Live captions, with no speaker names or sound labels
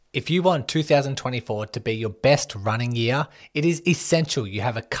If you want 2024 to be your best running year, it is essential you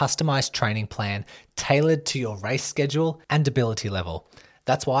have a customized training plan tailored to your race schedule and ability level.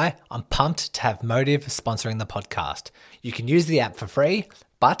 That's why I'm pumped to have Motive sponsoring the podcast. You can use the app for free,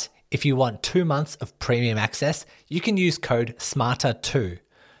 but if you want 2 months of premium access, you can use code SMARTER2.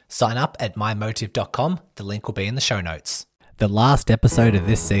 Sign up at mymotive.com. The link will be in the show notes. The last episode of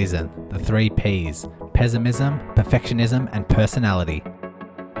this season, the 3 Ps: pessimism, perfectionism, and personality.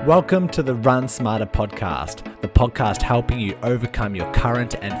 Welcome to the Run Smarter podcast, the podcast helping you overcome your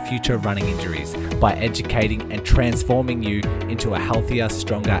current and future running injuries by educating and transforming you into a healthier,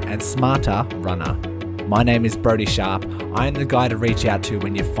 stronger, and smarter runner. My name is Brody Sharp. I am the guy to reach out to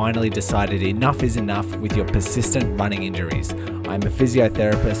when you've finally decided enough is enough with your persistent running injuries. I'm a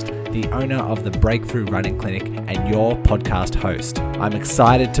physiotherapist, the owner of the Breakthrough Running Clinic, and your podcast host. I'm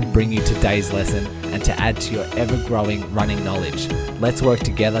excited to bring you today's lesson and to add to your ever-growing running knowledge. Let's work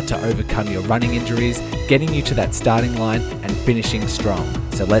together to overcome your running injuries, getting you to that starting line and finishing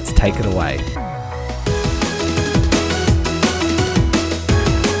strong. So let's take it away.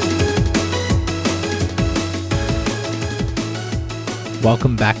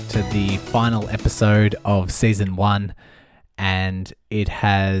 Welcome back to the final episode of Season 1, and it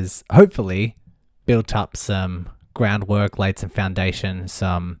has hopefully built up some groundwork, laid some foundation,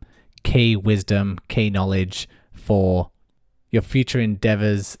 some key wisdom, key knowledge for your future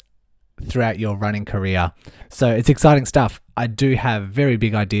endeavors throughout your running career. So it's exciting stuff. I do have very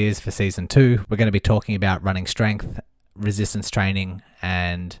big ideas for Season 2. We're going to be talking about running strength, resistance training,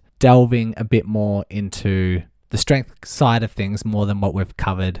 and delving a bit more into the strength side of things more than what we've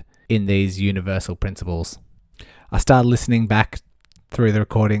covered in these universal principles. I started listening back through the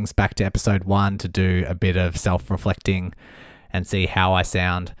recordings back to episode 1 to do a bit of self-reflecting and see how I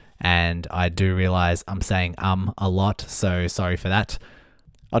sound, and I do realize I'm saying a lot, so sorry for that.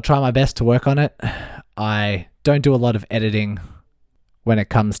 I'll try my best to work on it. I don't do a lot of editing when it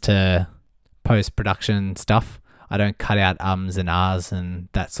comes to post-production stuff. I don't cut out ums and ahs and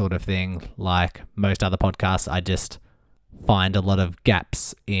that sort of thing like most other podcasts. I just find a lot of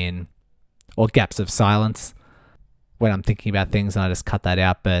gaps of silence when I'm thinking about things, and I just cut that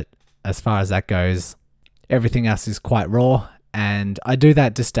out. But as far as that goes, everything else is quite raw, and I do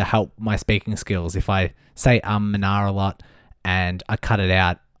that just to help my speaking skills. If I say and ah a lot and I cut it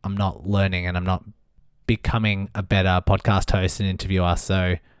out, I'm not learning and I'm not becoming a better podcast host and interviewer.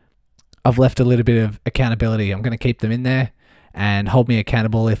 So I've left a little bit of accountability. I'm going to keep them in there and hold me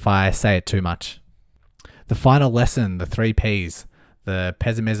accountable if I say it too much. The final lesson, the 3 Ps, the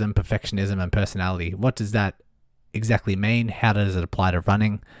pessimism, perfectionism, and personality. What does that exactly mean? How does it apply to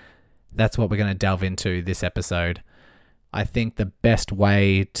running? That's what we're going to delve into this episode. I think the best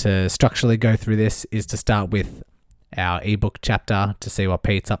way to structurally go through this is to start with our ebook chapter to see what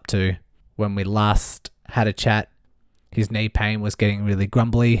Pete's up to. When we last had a chat, his knee pain was getting really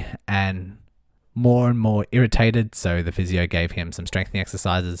grumbly and more irritated, so the physio gave him some strengthening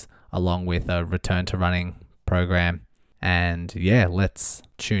exercises along with a return to running program. And yeah, let's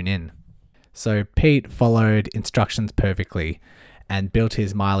tune in. So Pete followed instructions perfectly and built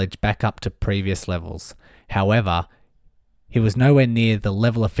his mileage back up to previous levels. However, he was nowhere near the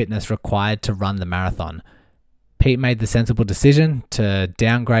level of fitness required to run the marathon. Pete made the sensible decision to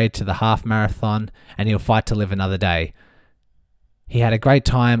downgrade to the half marathon, and he'll fight to live another day. He had a great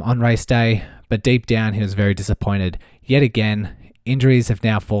time on race day, but deep down he was very disappointed. Yet again, injuries have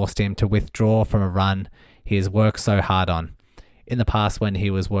now forced him to withdraw from a run he has worked so hard on. In the past, when he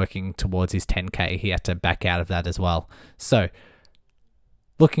was working towards his 10K, he had to back out of that as well. So,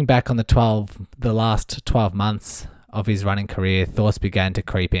 looking back on the last 12 months of his running career, thoughts began to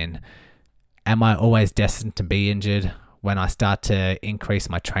creep in. Am I always destined to be injured when I start to increase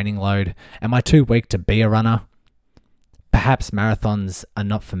my training load? Am I too weak to be a runner? Perhaps marathons are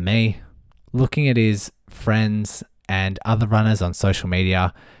not for me. Looking at his friends and other runners on social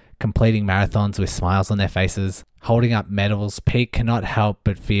media completing marathons with smiles on their faces, holding up medals, Pete cannot help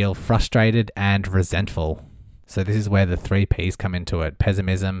but feel frustrated and resentful. So this is where the 3 Ps come into it: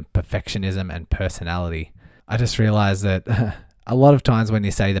 pessimism, perfectionism, and personality. I just realized that a lot of times when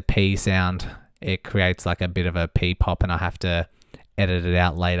you say the P sound, it creates like a bit of a P pop, and I have to edit it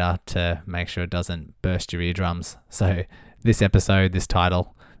out later to make sure it doesn't burst your eardrums. So this episode, this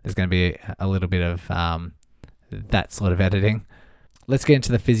title, there's going to be a little bit of that sort of editing. Let's get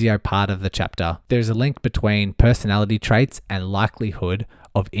into the physio part of the chapter. There's a link between personality traits and likelihood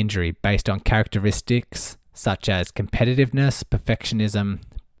of injury based on characteristics such as competitiveness, perfectionism,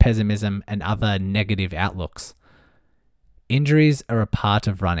 pessimism, and other negative outlooks. Injuries are a part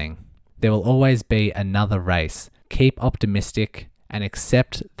of running. There will always be another race. Keep optimistic and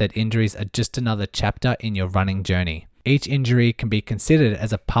accept that injuries are just another chapter in your running journey. Each injury can be considered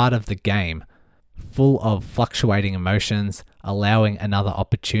as a part of the game, full of fluctuating emotions, allowing another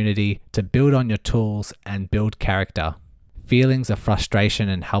opportunity to build on your tools and build character. Feelings of frustration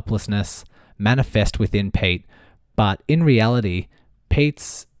and helplessness manifest within Pete, but in reality,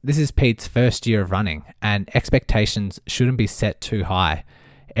 this is Pete's first year of running, and expectations shouldn't be set too high.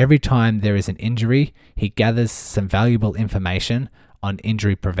 Every time there is an injury, he gathers some valuable information on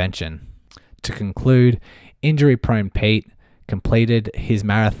injury prevention. To conclude, injury-prone Pete completed his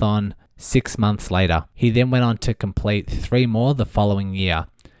marathon 6 months later. He then went on to complete 3 more the following year.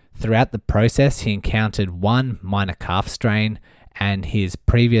 Throughout the process, he encountered 1 minor calf strain, and his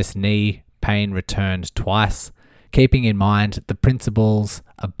previous knee pain returned twice. Keeping in mind the principles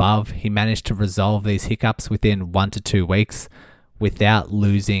above, he managed to resolve these hiccups within 1 to 2 weeks without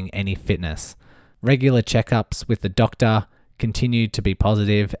losing any fitness. Regular checkups with the doctor continued to be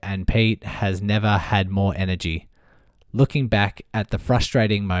positive, and Pete has never had more energy. Looking back at the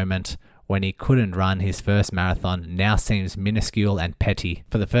frustrating moment when he couldn't run his first marathon now seems minuscule and petty.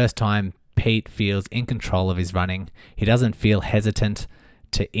 For the first time, Pete feels in control of his running. He doesn't feel hesitant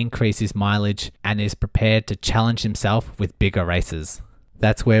to increase his mileage and is prepared to challenge himself with bigger races.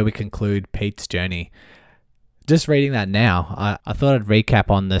 That's where we conclude Pete's journey. Just reading that now, I thought I'd recap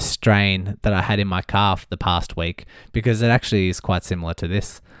on the strain that I had in my calf the past week, because it actually is quite similar to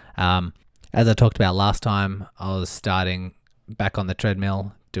this. As I talked about last time, I was starting back on the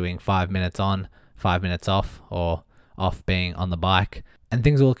treadmill, doing 5 minutes on, 5 minutes off, or off being on the bike, and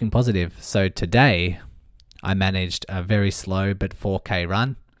things were looking positive. So today, I managed a very slow but 4K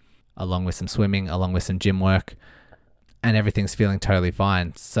run, along with some swimming, along with some gym work, and everything's feeling totally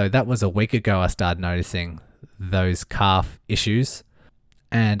fine. So that was a week ago I started noticing those calf issues,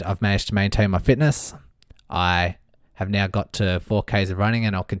 and I've managed to maintain my fitness. I have now got to 4Ks of running,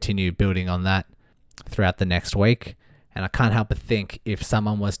 and I'll continue building on that throughout the next week. And I can't help but think, if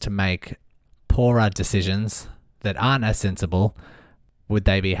someone was to make poorer decisions that aren't as sensible, would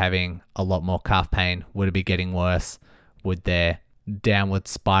they be having a lot more calf pain? Would it be getting worse? Would their downward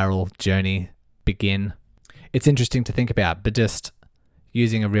spiral journey begin? It's interesting to think about, but just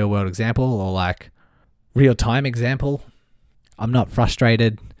using a real world example, or like real time example, I'm not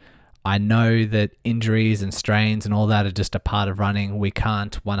frustrated. I know that injuries and strains and all that are just a part of running. We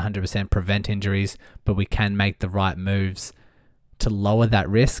can't 100% prevent injuries, but we can make the right moves to lower that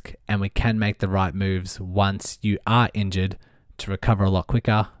risk, and we can make the right moves once you are injured to recover a lot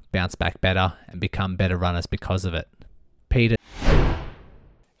quicker, bounce back better, and become better runners because of it. Peter.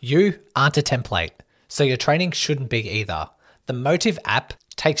 You aren't a template, so your training shouldn't be either. The Motiv app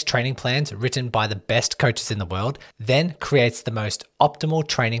takes training plans written by the best coaches in the world, then creates the most optimal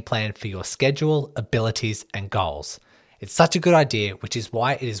training plan for your schedule, abilities, and goals. It's such a good idea, which is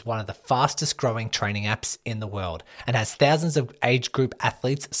why it is one of the fastest growing training apps in the world, and has thousands of age group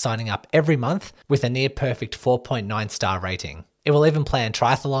athletes signing up every month with a near perfect 4.9 star rating. It will even plan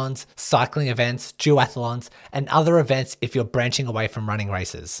triathlons, cycling events, duathlons, and other events if you're branching away from running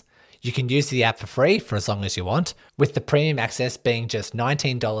races. You can use the app for free for as long as you want, with the premium access being just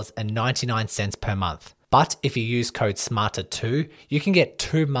 $19.99 per month. But if you use code SMARTER2, you can get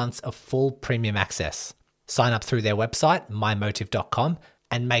 2 months of full premium access. Sign up through their website, mymotiv.com,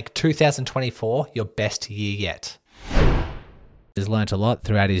 and make 2024 your best year yet. He's learnt a lot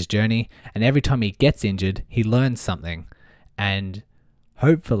throughout his journey, and every time he gets injured, he learns something. And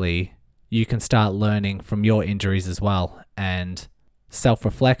hopefully you can start learning from your injuries as well, and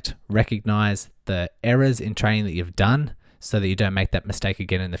self-reflect, recognize the errors in training that you've done so that you don't make that mistake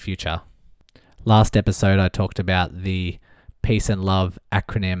again in the future. Last episode, I talked about the Peace and Love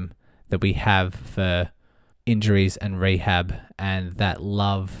acronym that we have for injuries and rehab, and that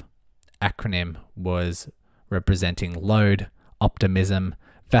LOVE acronym was representing load, optimism,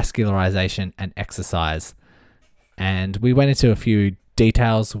 vascularization, and exercise. And we went into a few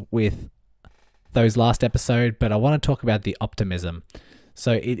details with those last episode, but I want to talk about the optimism.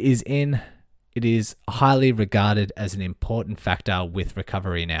 So it is highly regarded as an important factor with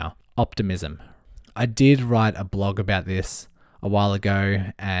recovery now. Optimism. I did write a blog about this a while ago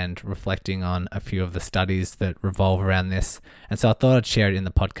and reflecting on a few of the studies that revolve around this, and so I thought I'd share it in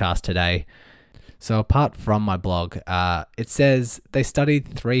the podcast today. So apart from my blog, it says they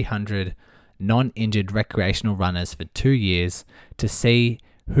studied 300 non-injured recreational runners for 2 years to see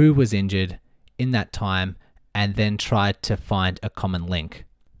who was injured in that time, and then tried to find a common link.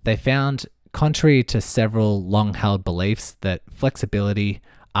 They found, contrary to several long-held beliefs, that flexibility,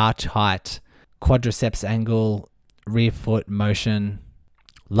 arch height, quadriceps angle, rear foot motion,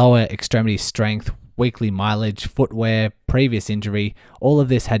 lower extremity strength weekly mileage, footwear, previous injury, all of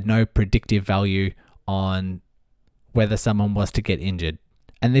this had no predictive value on whether someone was to get injured.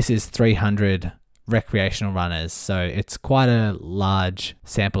 And this is 300 recreational runners, so it's quite a large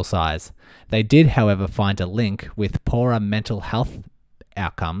sample size. They did, however, find a link with poorer mental health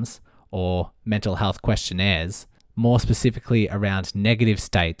outcomes or mental health questionnaires, more specifically around negative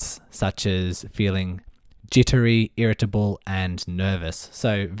states such as feeling jittery, irritable, and nervous.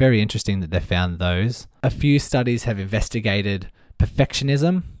 So very interesting that they found those. A few studies have investigated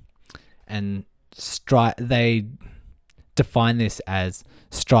perfectionism, and they define this as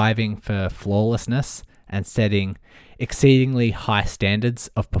striving for flawlessness and setting exceedingly high standards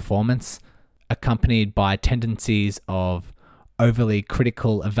of performance, accompanied by tendencies of overly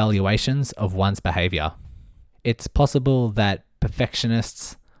critical evaluations of one's behavior. It's possible that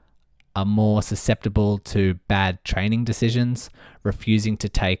perfectionists are more susceptible to bad training decisions, refusing to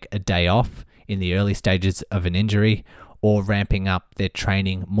take a day off in the early stages of an injury, or ramping up their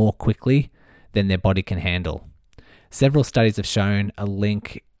training more quickly than their body can handle. Several studies have shown a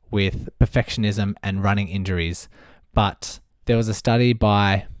link with perfectionism and running injuries, but there was a study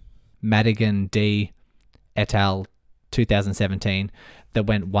by Madigan D. et al. 2017 that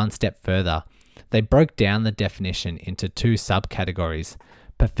went one step further. They broke down the definition into two subcategories: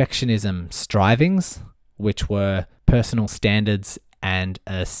 perfectionism strivings, which were personal standards and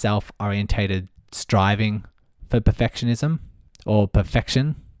a self-orientated striving for perfectionism or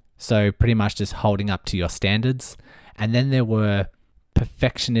perfection. So pretty much just holding up to your standards. And then there were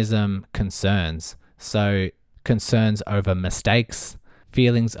perfectionism concerns. So concerns over mistakes,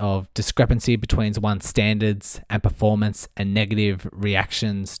 feelings of discrepancy between one's standards and performance, and negative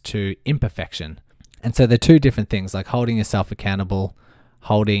reactions to imperfection. And so they're two different things, like holding yourself accountable,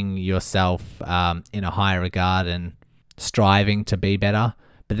 holding yourself in a higher regard and striving to be better.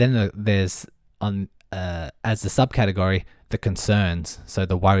 But then there's, as the subcategory, the concerns, so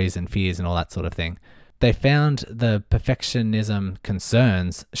the worries and fears and all that sort of thing. They found the perfectionism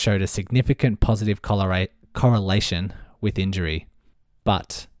concerns showed a significant positive correlation with injury,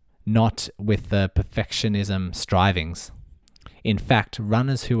 but not with the perfectionism strivings. In fact,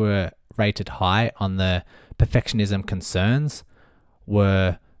 runners who were rated high on the perfectionism concerns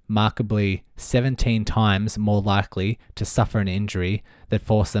were markedly 17 times more likely to suffer an injury that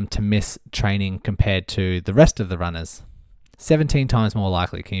forced them to miss training compared to the rest of the runners. 17 times more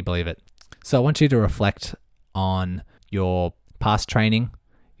likely, can you believe it? So I want you to reflect on your past training,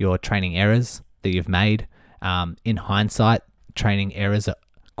 your training errors that you've made. In hindsight, training errors are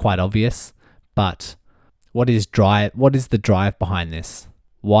quite obvious, but what is the drive behind this?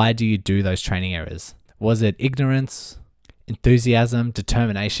 Why do you do those training errors? Was it ignorance, enthusiasm,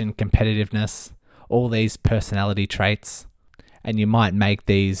 determination, competitiveness, all these personality traits? And you might make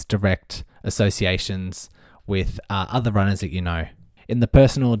these direct associations with other runners that you know. In the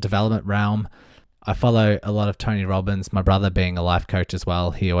personal development realm, I follow a lot of Tony Robbins, my brother being a life coach as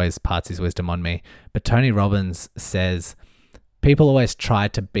well. He always imparts his wisdom on me. But Tony Robbins says, people always try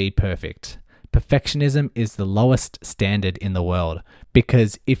to be perfect. Perfectionism is the lowest standard in the world,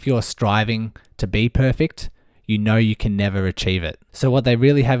 because if you're striving to be perfect, you know you can never achieve it. So what they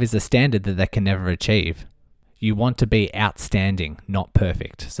really have is a standard that they can never achieve. You want to be outstanding, not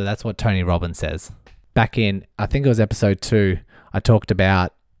perfect. So that's what Tony Robbins says. Back in, I think it was episode 2, I talked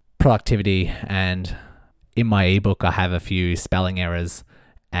about productivity, and in my ebook I have a few spelling errors,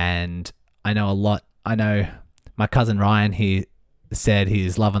 and I know my cousin Ryan, he said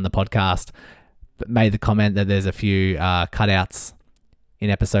he's loving the podcast, but made the comment that there's a few cutouts in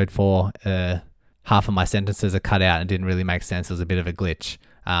episode 4. Half of my sentences are cut out and didn't really make sense. It was a bit of a glitch.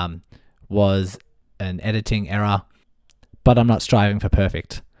 Was an editing error, but I'm not striving for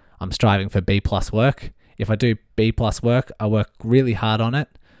perfect. I'm striving for B+ work. If I do B+ work, I work really hard on it,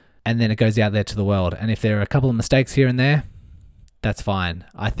 and then it goes out there to the world. And if there are a couple of mistakes here and there, that's fine.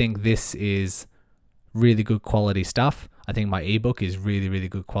 I think this is really good quality stuff. I think my ebook is really, really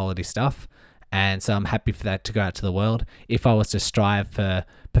good quality stuff. And so I'm happy for that to go out to the world. If I was to strive for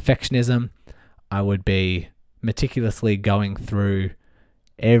perfectionism, I would be meticulously going through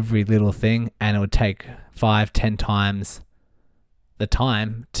every little thing, and it would take 5-10 times the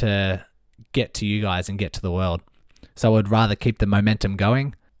time to get to you guys and get to the world. So I would rather keep the momentum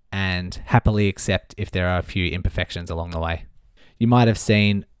going and happily accept if there are a few imperfections along the way. You might have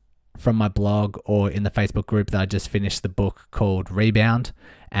seen from my blog or in the Facebook group that I just finished the book called Rebound,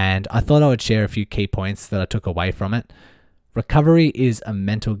 and I thought I would share a few key points that I took away from it. Recovery is a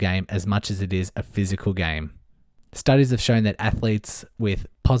mental game as much as it is a physical game. Studies have shown that athletes with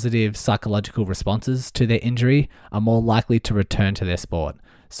positive psychological responses to their injury are more likely to return to their sport.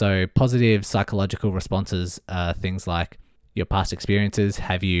 So positive psychological responses are things like your past experiences.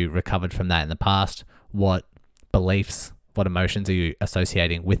 Have you recovered from that in the past? What beliefs, what emotions are you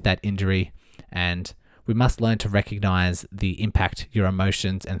associating with that injury? And we must learn to recognize the impact your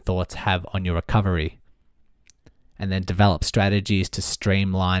emotions and thoughts have on your recovery, and then develop strategies to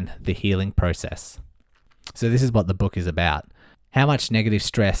streamline the healing process. So this is what the book is about. How much negative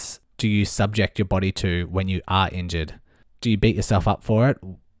stress do you subject your body to when you are injured? Do you beat yourself up for it?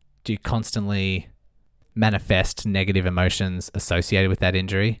 Do you constantly manifest negative emotions associated with that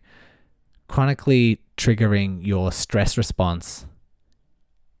injury? Chronically triggering your stress response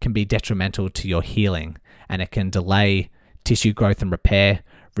can be detrimental to your healing, and it can delay tissue growth and repair,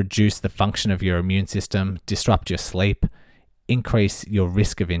 reduce the function of your immune system, disrupt your sleep, increase your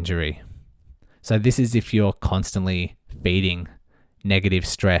risk of injury. So this is if you're constantly feeding negative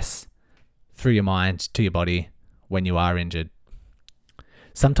stress through your mind to your body when you are injured.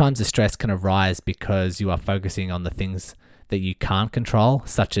 Sometimes the stress can arise because you are focusing on the things that you can't control,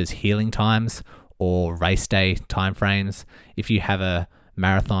 such as healing times or race day timeframes. If you have a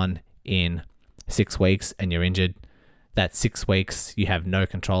marathon in 6 weeks and you're injured, that 6 weeks you have no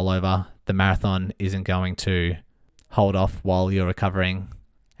control over. The marathon isn't going to hold off while you're recovering.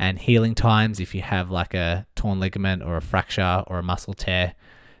 And healing times, if you have like a torn ligament or a fracture or a muscle tear,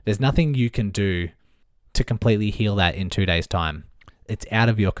 there's nothing you can do to completely heal that in 2 days' time. It's out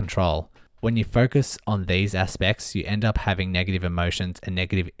of your control. When you focus on these aspects, you end up having negative emotions and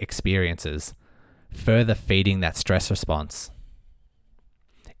negative experiences, further feeding that stress response.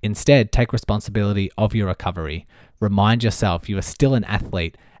 Instead, take responsibility of your recovery. Remind yourself you are still an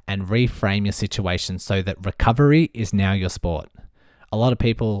athlete and reframe your situation so that recovery is now your sport. A lot of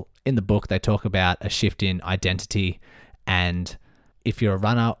people in the book, they talk about a shift in identity, and if you're a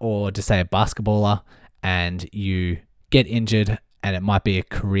runner or just say a basketballer and you get injured and it might be a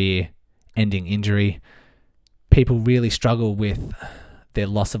career-ending injury, people really struggle with their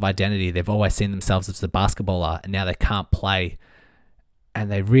loss of identity. They've always seen themselves as a basketballer and now they can't play,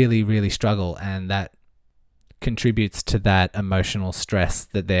 and they really, really struggle, and that contributes to that emotional stress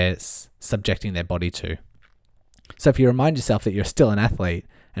that they're subjecting their body to. So if you remind yourself that you're still an athlete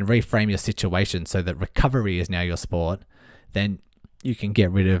and reframe your situation so that recovery is now your sport, then you can get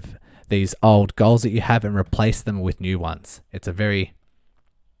rid of these old goals that you have and replace them with new ones. It's a very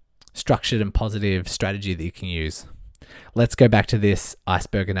structured and positive strategy that you can use. Let's go back to this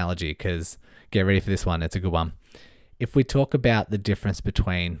iceberg analogy, because get ready for this one. It's a good one. If we talk about the difference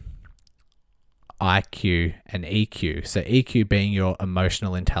between IQ and EQ, so EQ being your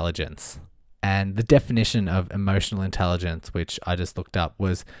emotional intelligence, and the definition of emotional intelligence, which I just looked up,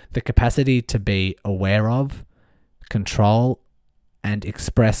 was the capacity to be aware of, control, and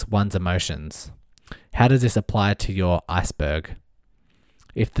express one's emotions. How does this apply to your iceberg?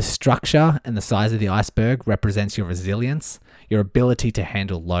 If the structure and the size of the iceberg represents your resilience, your ability to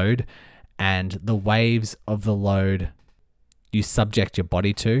handle load, and the waves of the load you subject your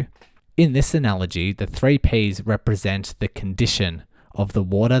body to, in this analogy, the 3 Ps represent the condition of the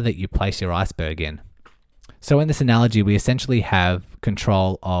water that you place your iceberg in. So in this analogy, we essentially have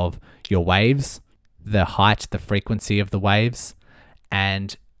control of your waves, the height, the frequency of the waves,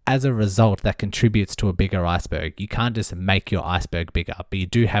 and as a result, that contributes to a bigger iceberg. You can't just make your iceberg bigger, but you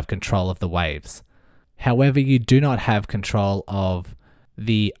do have control of the waves. However, you do not have control of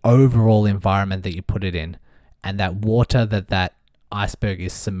the overall environment that you put it in, and that water that iceberg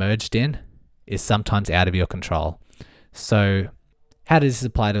is submerged in is sometimes out of your control. So how does this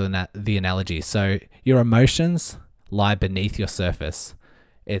apply to the analogy? So your emotions lie beneath your surface.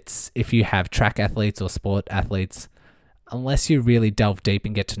 It's if you have track athletes or sport athletes, unless you really delve deep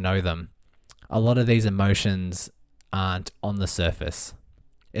and get to know them, a lot of these emotions aren't on the surface.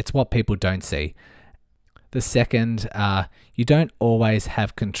 It's what people don't see. The second, you don't always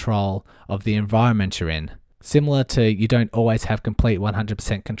have control of the environment you're in. Similar to you don't always have complete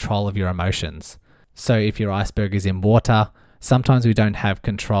 100% control of your emotions. So if your iceberg is in water, sometimes we don't have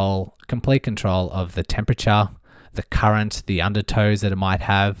complete control of the temperature, the current, the undertows that it might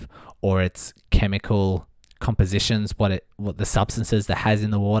have, or its chemical compositions, what the substances that has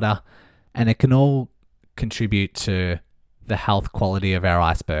in the water, and it can all contribute to the health quality of our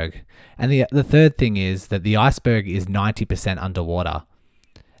iceberg. And the third thing is that the iceberg is 90% underwater.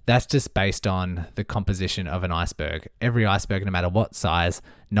 That's just based on the composition of an iceberg. Every iceberg, no matter what size,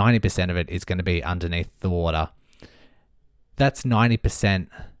 90% of it is going to be underneath the water. That's 90%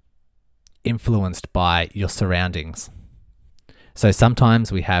 influenced by your surroundings. So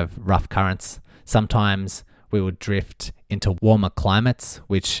sometimes we have rough currents. Sometimes we will drift into warmer climates,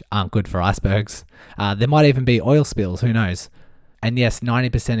 which aren't good for icebergs. There might even be oil spills, who knows? And yes,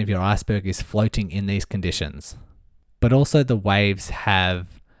 90% of your iceberg is floating in these conditions. But also the waves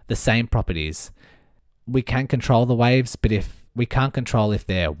have the same properties. We can control the waves, but if we can't control if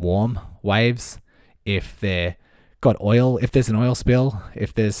they're warm waves, if they're got oil, if there's an oil spill,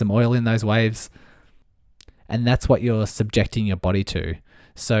 if there's some oil in those waves. And that's what you're subjecting your body to.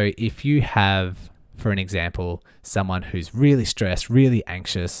 So if you have, for an example, someone who's really stressed, really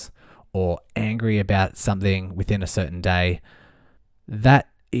anxious, or angry about something within a certain day, that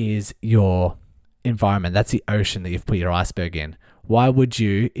is your environment. That's the ocean that you've put your iceberg in. Why would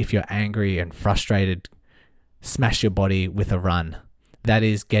you, if you're angry and frustrated, smash your body with a run? That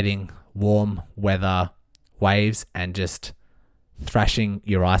is getting warm weather waves and just thrashing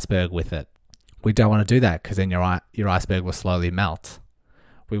your iceberg with it. We don't want to do that because then your iceberg will slowly melt.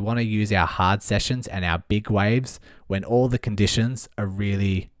 We want to use our hard sessions and our big waves when all the conditions are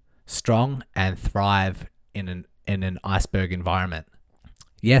really strong and thrive in an iceberg environment.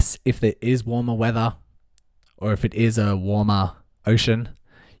 Yes, if there is warmer weather or if it is a warmer ocean,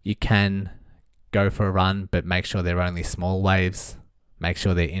 you can go for a run, but make sure they're only small waves. Make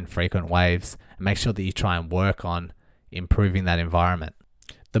sure they're infrequent waves, and make sure that you try and work on improving that environment.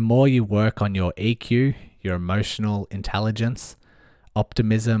 The more you work on your EQ, your emotional intelligence,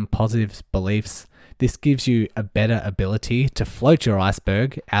 optimism, positive beliefs, this gives you a better ability to float your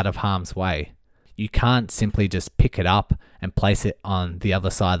iceberg out of harm's way. You can't simply just pick it up and place it on the other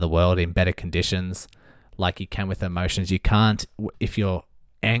side of the world in better conditions like you can with emotions. You can't, if you're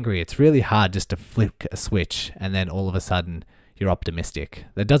angry, it's really hard just to flick a switch and then all of a sudden you're optimistic.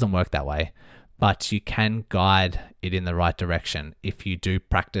 That doesn't work that way, but you can guide it in the right direction if you do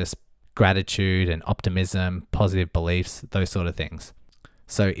practice gratitude and optimism, positive beliefs, those sort of things.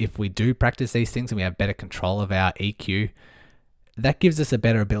 So if we do practice these things and we have better control of our EQ, that gives us a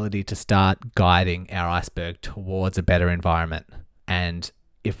better ability to start guiding our iceberg towards a better environment. And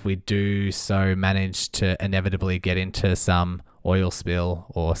if we do so manage to inevitably get into some oil spill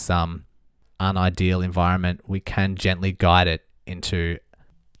or some unideal environment, we can gently guide it into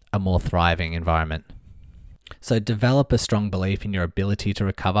a more thriving environment. So develop a strong belief in your ability to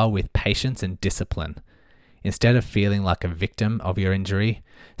recover with patience and discipline. Instead of feeling like a victim of your injury,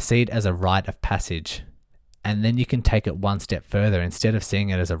 see it as a rite of passage. And then you can take it one step further. Instead of seeing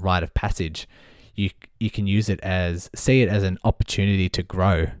it as a rite of passage, you can see it as an opportunity to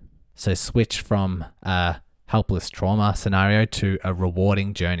grow. So switch from a helpless trauma scenario to a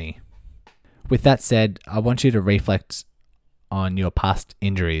rewarding journey. With that said, I want you to reflect on your past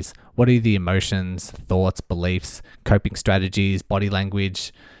injuries. What are the emotions, thoughts, beliefs, coping strategies, body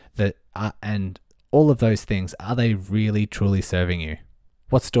language, and all of those things, are they really truly serving you?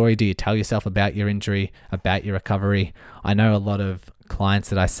 What story do you tell yourself about your injury, about your recovery? I know a lot of clients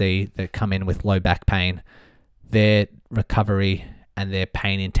that I see that come in with low back pain, their recovery and their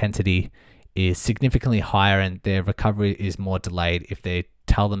pain intensity is significantly higher and their recovery is more delayed if they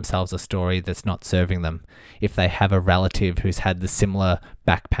tell themselves a story that's not serving them. If they have a relative who's had the similar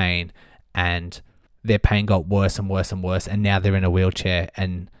back pain and their pain got worse and worse and worse and now they're in a wheelchair,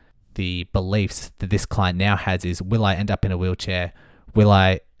 and the beliefs that this client now has is, will I end up in a wheelchair?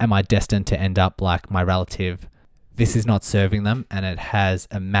 Am I destined to end up like my relative? This is not serving them, and it has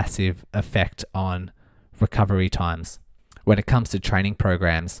a massive effect on recovery times. When it comes to training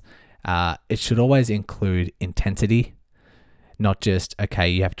programs, it should always include intensity, not just, okay,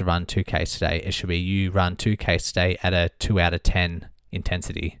 you have to run 2Ks today. It should be you run 2Ks today at a 2 out of 10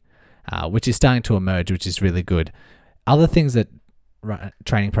 intensity, which is starting to emerge, which is really good. Other things that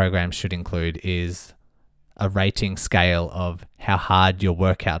training programs should include is a rating scale of how hard your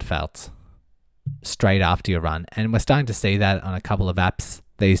workout felt straight after your run. And we're starting to see that on a couple of apps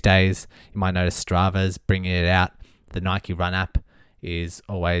these days. You might notice Strava's bringing it out. The Nike Run app is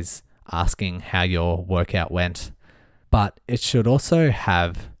always asking how your workout went. But it should also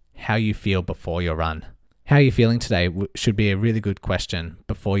have how you feel before your run. How are you feeling today should be a really good question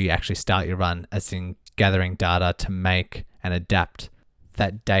before you actually start your run, as in gathering data to make and adapt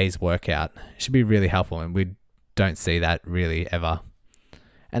that day's workout. It should be really helpful, and we don't see that really ever.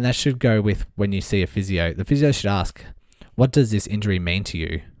 And that should go with when you see a physio. The physio should ask, what does this injury mean to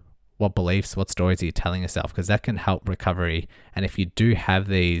you? What beliefs, what stories are you telling yourself? Because that can help recovery. And if you do have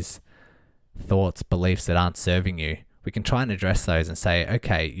these thoughts, beliefs that aren't serving you, we can try and address those and say,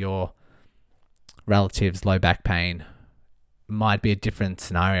 okay, your relative's low back pain might be a different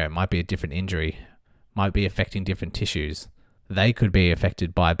scenario, might be a different injury, might be affecting different tissues. They could be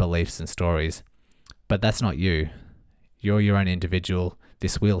affected by beliefs and stories, but that's not you. You're your own individual.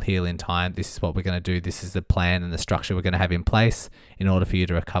 This will heal in time. This is what we're going to do. This is the plan and the structure we're going to have in place in order for you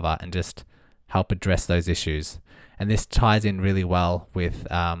to recover, and just help address those issues. And this ties in really well with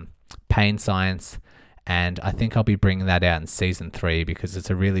pain science, and I think I'll be bringing that out in season 3 because it's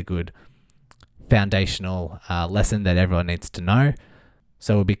a really good foundational lesson that everyone needs to know.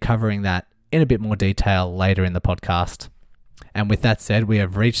 So we'll be covering that in a bit more detail later in the podcast. And with that said, we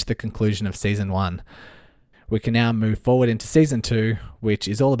have reached the conclusion of season 1. We can now move forward into season 2, which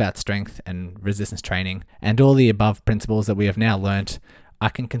is all about strength and resistance training, and all the above principles that we have now learnt I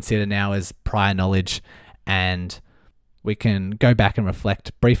can consider now as prior knowledge, and we can go back and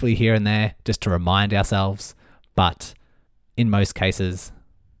reflect briefly here and there just to remind ourselves, but in most cases,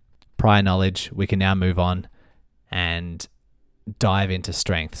 prior knowledge, we can now move on and dive into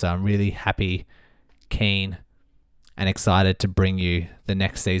strength. So I'm really happy, keen, and excited to bring you the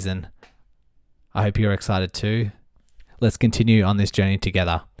next season. I hope you're excited too. Let's continue on this journey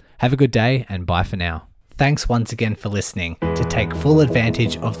together. Have a good day and bye for now. Thanks once again for listening. To take full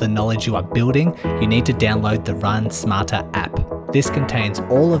advantage of the knowledge you are building, you need to download the Run Smarter app. This contains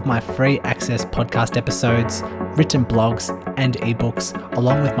all of my free access podcast episodes, written blogs, and ebooks,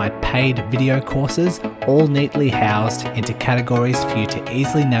 along with my paid video courses, all neatly housed into categories for you to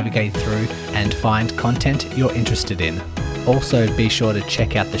easily navigate through and find content you're interested in. Also, be sure to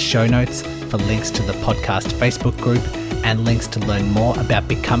check out the show notes for links to the podcast Facebook group and links to learn more about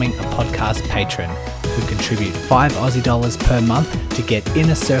becoming a podcast patron, who contribute $5 per month to get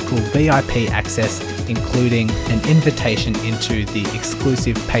Inner Circle VIP access, including an invitation into the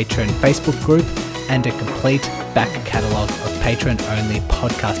exclusive Patreon Facebook group and a complete back catalogue of patron-only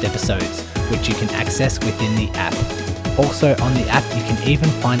podcast episodes, which you can access within the app. Also on the app, you can even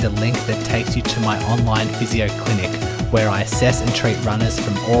find a link that takes you to my online physio clinic, where I assess and treat runners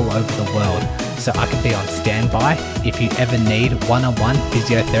from all over the world, so I can be on standby if you ever need one-on-one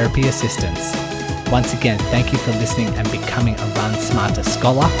physiotherapy assistance. Once again, thank you for listening and becoming a Run Smarter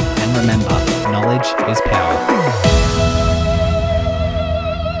scholar. And remember, knowledge is power.